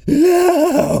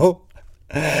 No!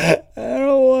 I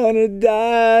don't want to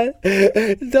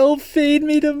die. Don't feed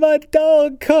me to my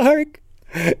dog, Kark.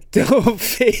 Don't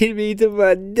feed me to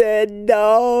my dead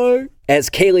dog. As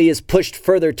Kaylee is pushed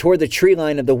further toward the tree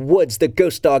line of the woods, the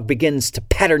ghost dog begins to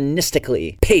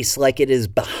patternistically pace like it is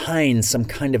behind some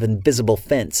kind of invisible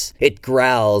fence. It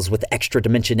growls with extra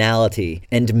dimensionality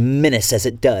and menace as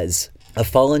it does. A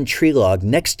fallen tree log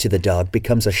next to the dog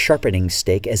becomes a sharpening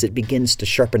stake as it begins to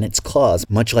sharpen its claws,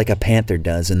 much like a panther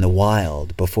does in the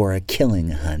wild before a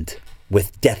killing hunt.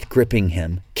 With death gripping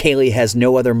him, Kaylee has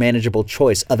no other manageable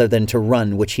choice other than to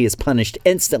run, which he is punished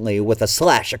instantly with a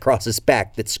slash across his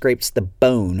back that scrapes the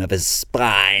bone of his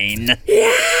spine.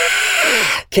 Yeah!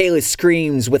 Kaylee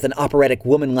screams with an operatic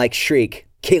woman-like shriek.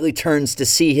 Kaylee turns to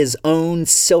see his own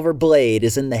silver blade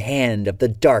is in the hand of the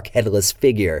dark, headless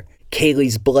figure.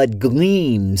 Kaylee's blood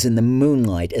gleams in the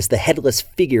moonlight as the headless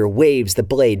figure waves the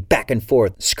blade back and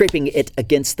forth, scraping it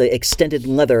against the extended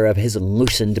leather of his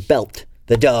loosened belt.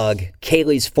 The dog,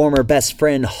 Kaylee's former best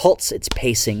friend, halts its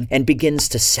pacing and begins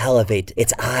to salivate,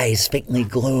 its eyes faintly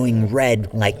glowing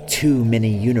red like too many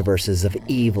universes of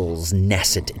evil's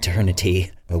nascent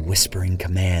eternity. A whispering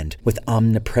command with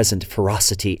omnipresent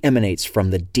ferocity emanates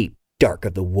from the deep dark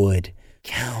of the wood.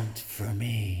 Count for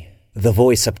me. The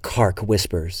voice of Kark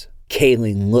whispers.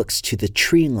 Kaylee looks to the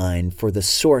tree line for the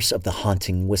source of the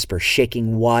haunting whisper,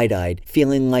 shaking wide-eyed,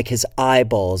 feeling like his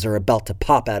eyeballs are about to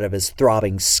pop out of his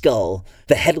throbbing skull.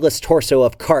 The headless torso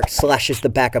of Kark slashes the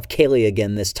back of Kaylee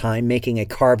again this time, making a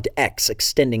carved X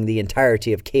extending the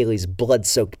entirety of Kaylee's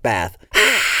blood-soaked bath.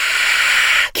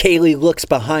 Kaylee looks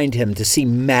behind him to see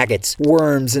maggots,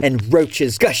 worms, and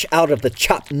roaches gush out of the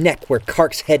chopped neck where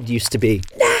Kark's head used to be.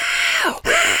 No!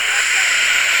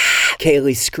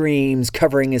 Kaylee screams,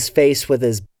 covering his face with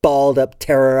his balled-up,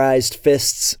 terrorized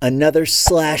fists. Another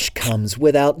slash comes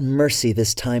without mercy,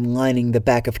 this time lining the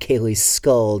back of Kaylee's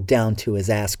skull down to his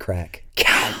ass crack.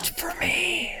 Count for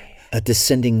me. A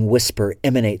descending whisper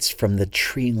emanates from the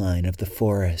tree line of the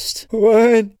forest.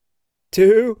 1,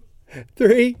 2,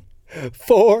 3,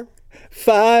 4,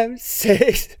 5,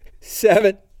 6,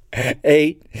 7,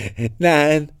 8,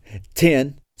 9,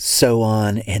 10. So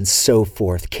on and so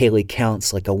forth. Kaylee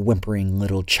counts like a whimpering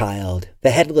little child.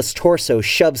 The headless torso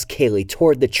shoves Kaylee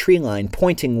toward the tree line,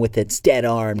 pointing with its dead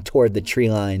arm toward the tree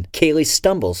line. Kaylee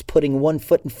stumbles, putting one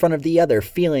foot in front of the other,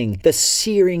 feeling the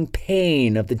searing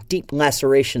pain of the deep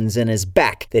lacerations in his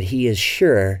back that he is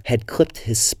sure had clipped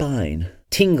his spine.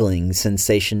 Tingling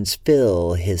sensations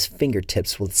fill his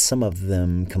fingertips, with some of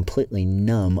them completely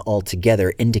numb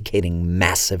altogether, indicating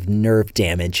massive nerve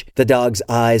damage. The dog's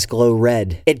eyes glow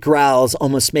red. It growls,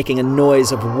 almost making a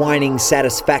noise of whining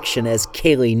satisfaction as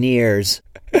Kaylee nears.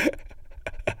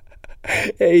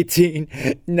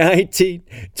 18, 19,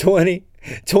 20,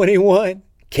 21.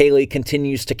 Kaylee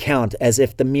continues to count as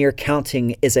if the mere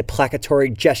counting is a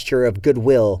placatory gesture of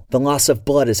goodwill. The loss of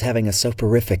blood is having a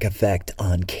soporific effect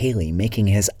on Kaylee, making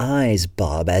his eyes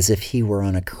bob as if he were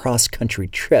on a cross-country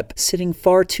trip, sitting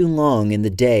far too long in the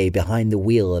day behind the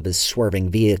wheel of his swerving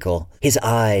vehicle. His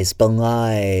eyes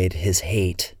belied his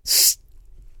hate.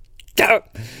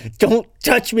 Don't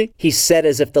touch me, he said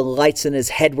as if the lights in his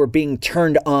head were being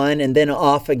turned on and then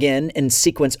off again in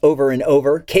sequence over and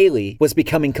over. Kaylee was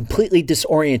becoming completely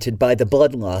disoriented by the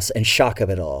blood loss and shock of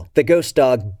it all. The ghost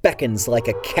dog beckons like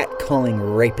a cat-calling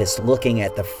rapist, looking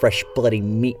at the fresh bloody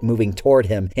meat moving toward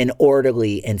him in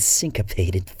orderly and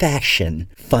syncopated fashion.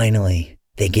 Finally,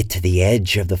 they get to the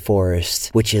edge of the forest,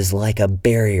 which is like a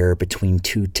barrier between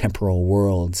two temporal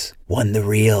worlds. One the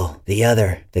real, the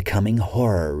other the coming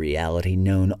horror reality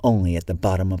known only at the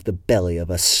bottom of the belly of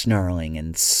a snarling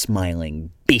and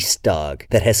smiling beast dog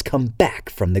that has come back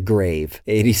from the grave.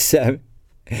 87,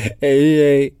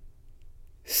 88,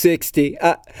 60.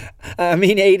 I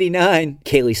mean 89.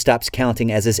 Kaylee stops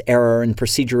counting as his error in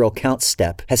procedural count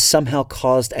step has somehow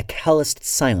caused a calloused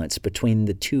silence between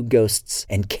the two ghosts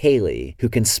and Kaylee, who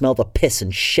can smell the piss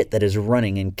and shit that is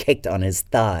running and caked on his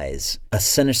thighs. A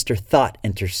sinister thought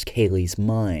enters Kaylee's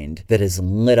mind that is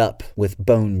lit up with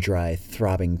bone-dry,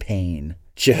 throbbing pain.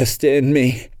 Just in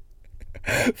me.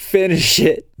 Finish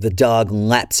it. The dog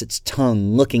laps its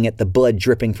tongue, looking at the blood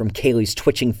dripping from Kaylee's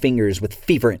twitching fingers with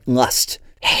fervent lust.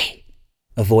 Hey!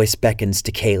 A voice beckons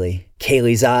to Kaylee.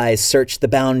 Kaylee's eyes search the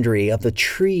boundary of the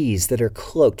trees that are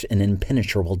cloaked in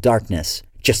impenetrable darkness.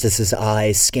 Just as his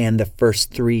eyes scan the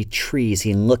first 3 trees,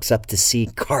 he looks up to see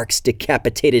Kark's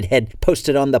decapitated head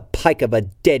posted on the pike of a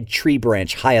dead tree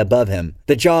branch high above him.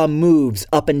 The jaw moves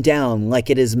up and down like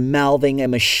it is mouthing a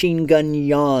machine gun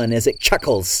yawn as it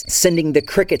chuckles, sending the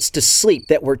crickets to sleep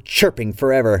that were chirping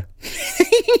forever.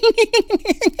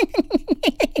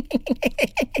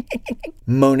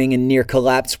 Moaning in near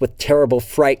collapse with terrible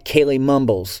fright, Kaylee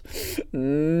mumbles,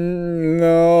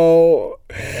 "No,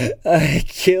 I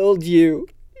killed you.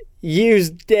 You's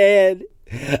dead.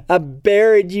 I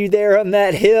buried you there on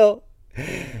that hill.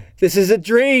 This is a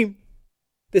dream.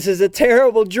 This is a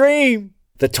terrible dream."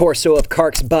 The torso of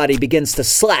Kark's body begins to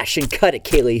slash and cut at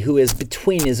Kaylee, who is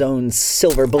between his own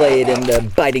silver blade and the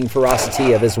biting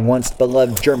ferocity of his once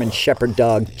beloved German shepherd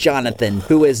dog, Jonathan,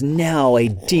 who is now a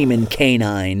demon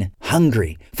canine,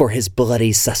 hungry for his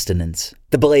bloody sustenance.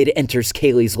 The blade enters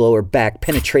Kaylee's lower back,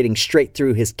 penetrating straight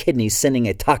through his kidneys, sending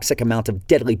a toxic amount of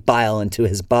deadly bile into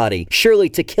his body, surely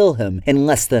to kill him in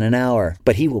less than an hour.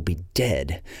 But he will be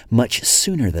dead much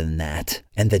sooner than that,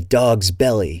 and the dog's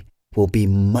belly will be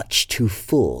much too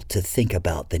full to think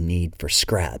about the need for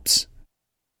scraps.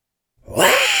 Wah!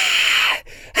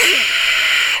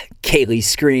 Kaylee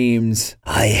screams,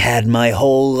 "I had my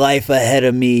whole life ahead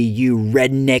of me, you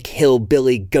redneck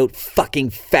hillbilly goat fucking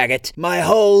faggot. My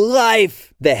whole life!"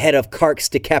 The head of Kark's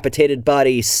decapitated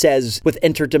body says, with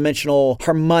interdimensional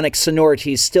harmonic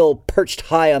sonorities still perched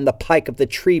high on the pike of the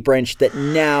tree branch that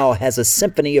now has a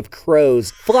symphony of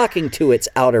crows flocking to its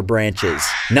outer branches.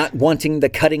 Not wanting the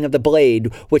cutting of the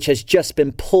blade, which has just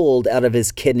been pulled out of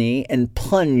his kidney and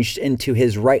plunged into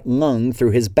his right lung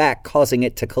through his back, causing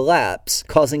it to collapse,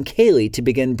 causing Kaylee to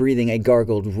begin breathing a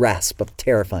gargled rasp of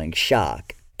terrifying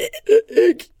shock.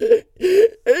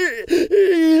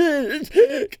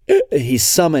 He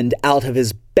summoned out of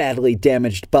his badly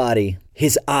damaged body.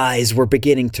 His eyes were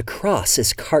beginning to cross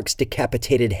as Kark's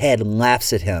decapitated head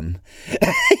laughs at him.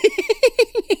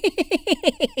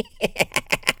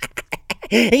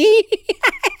 They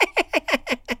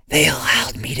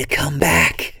allowed me to come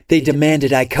back. They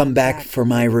demanded I come back for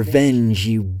my revenge,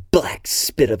 you black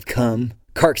spit of cum.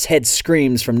 Kark's head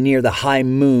screams from near the high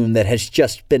moon that has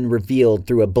just been revealed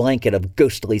through a blanket of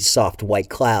ghostly soft white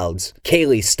clouds.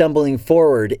 Kaylee, stumbling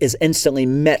forward, is instantly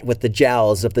met with the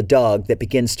jowls of the dog that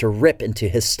begins to rip into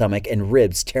his stomach and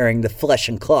ribs, tearing the flesh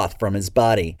and cloth from his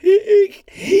body.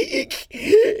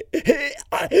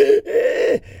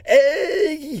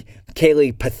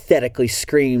 Kaylee pathetically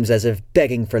screams as if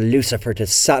begging for Lucifer to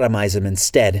sodomize him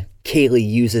instead. Kaylee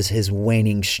uses his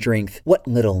waning strength, what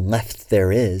little left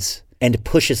there is, and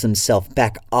pushes himself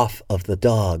back off of the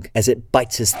dog as it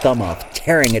bites his thumb off,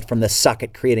 tearing it from the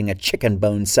socket, creating a chicken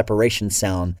bone separation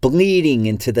sound, bleeding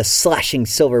into the slashing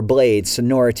silver blade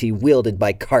sonority wielded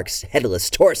by Kark's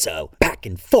headless torso. Back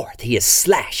and forth he is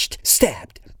slashed,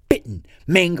 stabbed, bitten,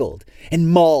 mangled, and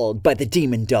mauled by the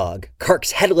demon dog.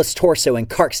 Kark's headless torso and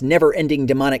Kark's never-ending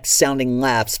demonic-sounding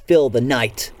laughs fill the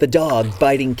night. The dog,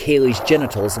 biting Kaylee's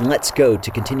genitals, lets go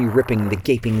to continue ripping the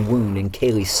gaping wound in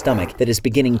Kaylee's stomach that is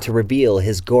beginning to reveal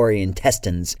his gory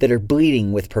intestines that are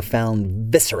bleeding with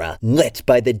profound viscera, lit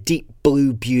by the deep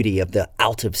blue beauty of the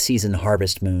out-of-season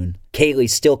harvest moon. Kaylee,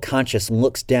 still conscious,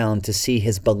 looks down to see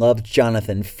his beloved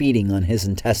Jonathan feeding on his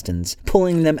intestines,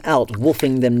 pulling them out,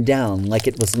 wolfing them down like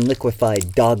it was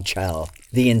liquefied dog chow.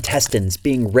 The intestines,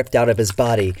 being ripped out of his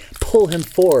body, pull him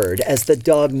forward as the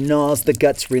dog gnaws the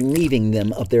guts, relieving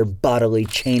them of their bodily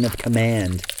chain of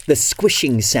command. The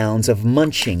squishing sounds of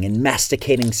munching and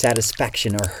masticating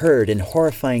satisfaction are heard in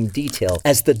horrifying detail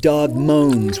as the dog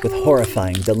moans with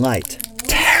horrifying delight.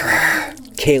 Terror,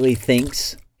 Kaylee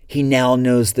thinks. He now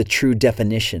knows the true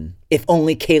definition. If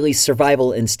only Kaylee's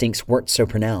survival instincts weren't so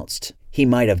pronounced, he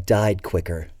might have died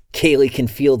quicker. Kaylee can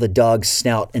feel the dog's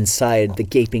snout inside the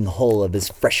gaping hole of his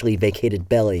freshly vacated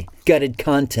belly, gutted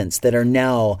contents that are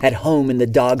now at home in the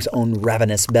dog's own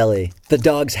ravenous belly. The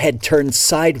dog's head turns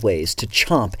sideways to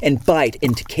chomp and bite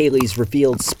into Kaylee's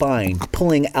revealed spine,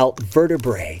 pulling out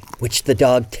vertebrae, which the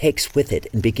dog takes with it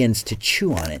and begins to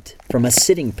chew on it from a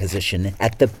sitting position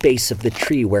at the base of the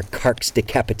tree where Kark's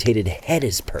decapitated head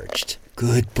is perched.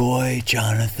 Good boy,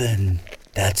 Jonathan.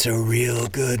 That's a real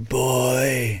good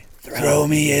boy. Throw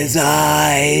me his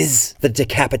eyes. The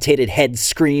decapitated head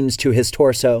screams to his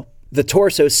torso. The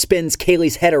torso spins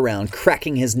Kaylee's head around,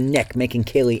 cracking his neck, making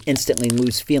Kaylee instantly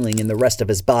lose feeling in the rest of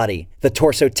his body. The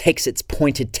torso takes its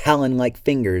pointed talon-like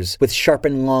fingers with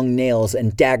sharpened long nails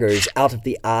and daggers out of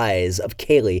the eyes of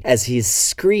Kaylee as his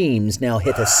screams now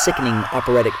hit a sickening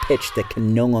operatic pitch that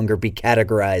can no longer be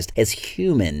categorized as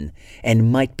human and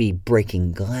might be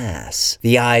breaking glass.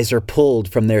 The eyes are pulled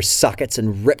from their sockets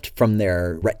and ripped from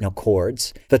their retinal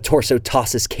cords. The torso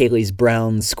tosses Kaylee's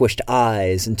brown, squished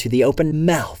eyes into the open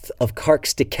mouth of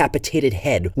Kark's decapitated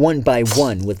head, one by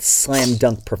one with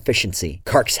slam-dunk proficiency.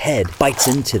 Kark's head bites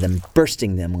into them,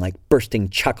 bursting them like bursting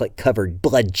chocolate-covered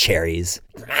blood cherries.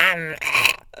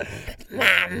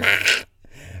 Mama.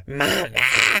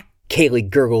 Kaylee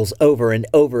gurgles over and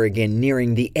over again,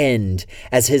 nearing the end,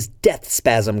 as his death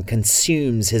spasm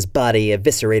consumes his body,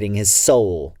 eviscerating his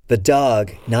soul. The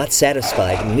dog, not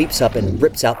satisfied, leaps up and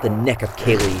rips out the neck of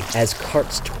Kaylee as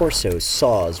Kark's torso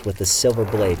saws with the silver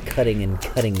blade, cutting and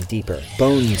cutting deeper,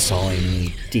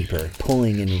 bone-sawing deeper,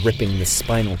 pulling and ripping the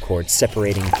spinal cord,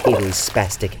 separating Kaylee's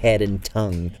spastic head and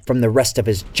tongue from the rest of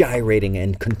his gyrating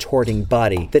and contorting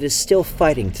body that is still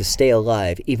fighting to stay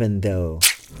alive, even though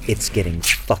it's getting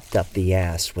fucked up the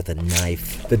ass with a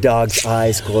knife. The dog's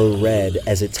eyes glow red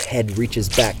as its head reaches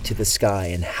back to the sky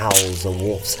and howls a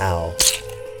wolf's howl.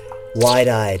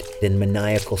 Wide-eyed and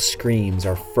maniacal screams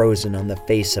are frozen on the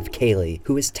face of Kaylee,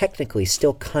 who is technically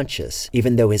still conscious,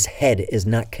 even though his head is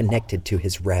not connected to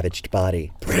his ravaged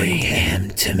body. Bring him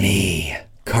to me.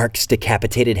 Kark's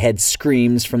decapitated head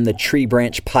screams from the tree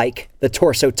branch pike. The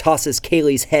torso tosses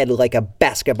Kaylee's head like a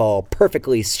basketball,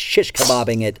 perfectly shish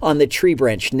kebabbing it on the tree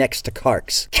branch next to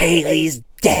Kark's. Kaylee's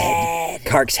dead.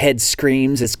 Kark's head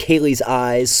screams as Kaylee's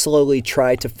eyes slowly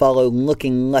try to follow,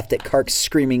 looking left at Kark's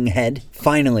screaming head.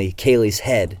 Finally, Kaylee's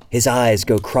head. His eyes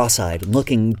go cross-eyed,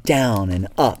 looking down and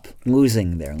up,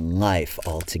 losing their life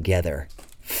altogether.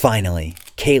 Finally,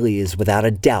 Kaylee is without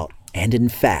a doubt, and in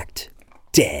fact,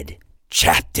 dead.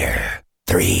 Chapter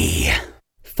 3.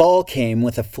 Fall came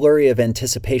with a flurry of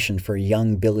anticipation for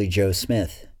young Billy Joe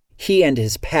Smith. He and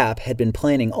his pap had been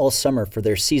planning all summer for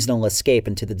their seasonal escape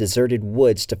into the deserted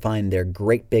woods to find their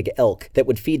great big elk that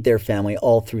would feed their family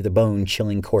all through the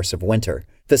bone-chilling course of winter.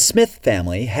 The Smith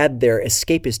family had their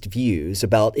escapist views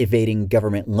about evading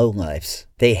government lowlifes.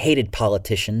 They hated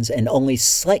politicians and only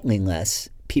slightly less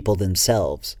people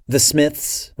themselves. The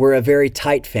Smiths were a very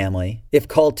tight family. If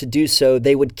called to do so,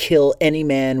 they would kill any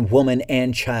man, woman,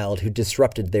 and child who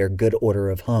disrupted their good order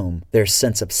of home, their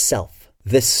sense of self.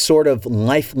 This sort of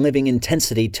life-living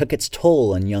intensity took its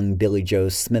toll on young Billy Joe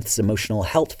Smith's emotional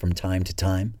health from time to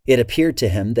time. It appeared to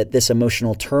him that this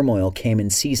emotional turmoil came in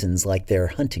seasons like their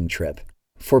hunting trip.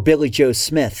 For Billy Joe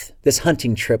Smith, this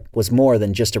hunting trip was more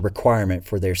than just a requirement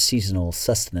for their seasonal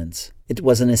sustenance. It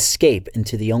was an escape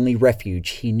into the only refuge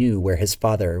he knew where his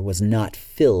father was not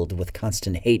filled with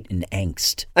constant hate and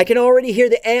angst. "I can already hear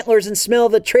the antlers and smell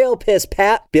the trail piss,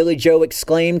 Pap," Billy Joe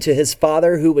exclaimed to his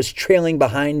father, who was trailing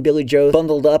behind Billy Joe,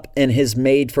 bundled up in his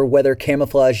made-for-weather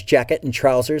camouflage jacket and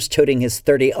trousers, toting his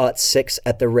 .30-06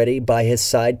 at the ready by his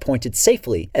side, pointed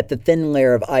safely at the thin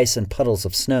layer of ice and puddles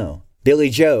of snow.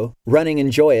 Billy Joe, running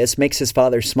and joyous, makes his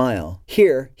father smile.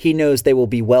 Here, he knows they will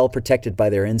be well protected by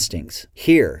their instincts.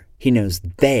 Here, he knows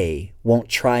they won't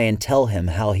try and tell him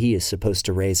how he is supposed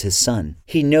to raise his son.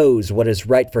 He knows what is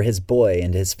right for his boy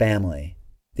and his family.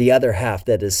 The other half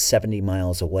that is 70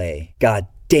 miles away. God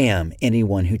damn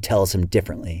anyone who tells him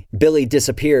differently. Billy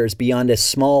disappears beyond a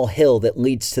small hill that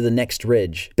leads to the next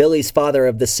ridge. Billy's father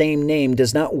of the same name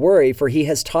does not worry, for he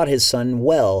has taught his son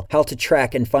well how to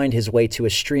track and find his way to a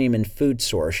stream and food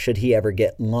source should he ever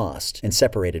get lost and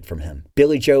separated from him.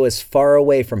 Billy Joe is far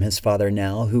away from his father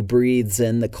now, who breathes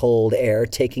in the cold air,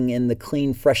 taking in the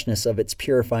clean freshness of its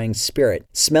purifying spirit,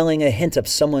 smelling a hint of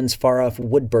someone's far-off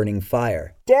wood-burning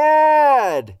fire.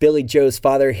 "Dad!" Billy Joe's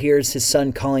father hears his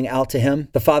son calling out to him.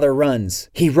 The father runs.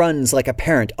 He runs like a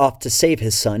parent off to save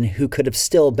his son, who could have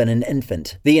still been an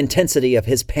infant. The intensity of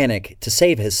his panic to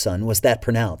save his son was that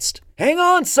pronounced. "Hang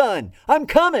on, son! I'm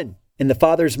coming!" In the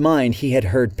father's mind, he had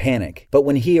heard panic, but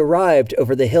when he arrived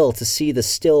over the hill to see the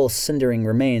still cindering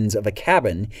remains of a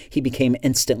cabin, he became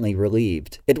instantly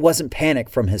relieved. It wasn't panic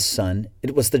from his son.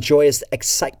 It was the joyous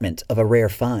excitement of a rare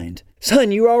find.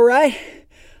 "Son, you all right?"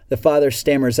 The father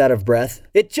stammers out of breath.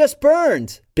 "It just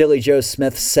burned," Billy Joe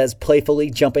Smith says playfully,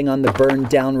 jumping on the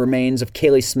burned-down remains of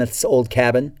Kaylee Smith's old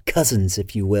cabin. Cousins,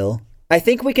 if you will. "I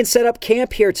think we can set up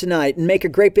camp here tonight and make a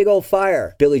great big old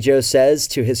fire," Billy Joe says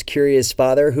to his curious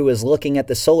father, who is looking at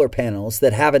the solar panels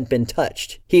that haven't been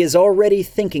touched. He is already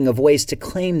thinking of ways to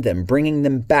claim them, bringing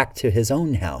them back to his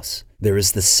own house. There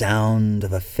is the sound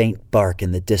of a faint bark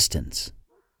in the distance.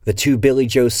 The two Billy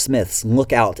Joe Smiths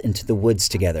look out into the woods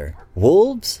together.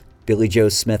 "Wolves?" Billy Joe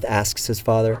Smith asks his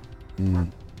father.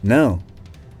 No.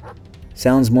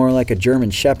 Sounds more like a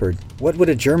German shepherd. What would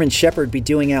a German shepherd be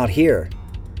doing out here?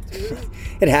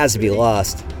 "It has to be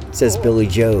lost," says Billy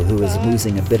Joe, who is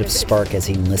losing a bit of spark as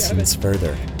he listens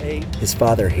further. His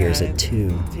father hears it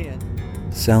too.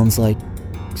 "Sounds like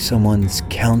someone's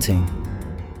counting."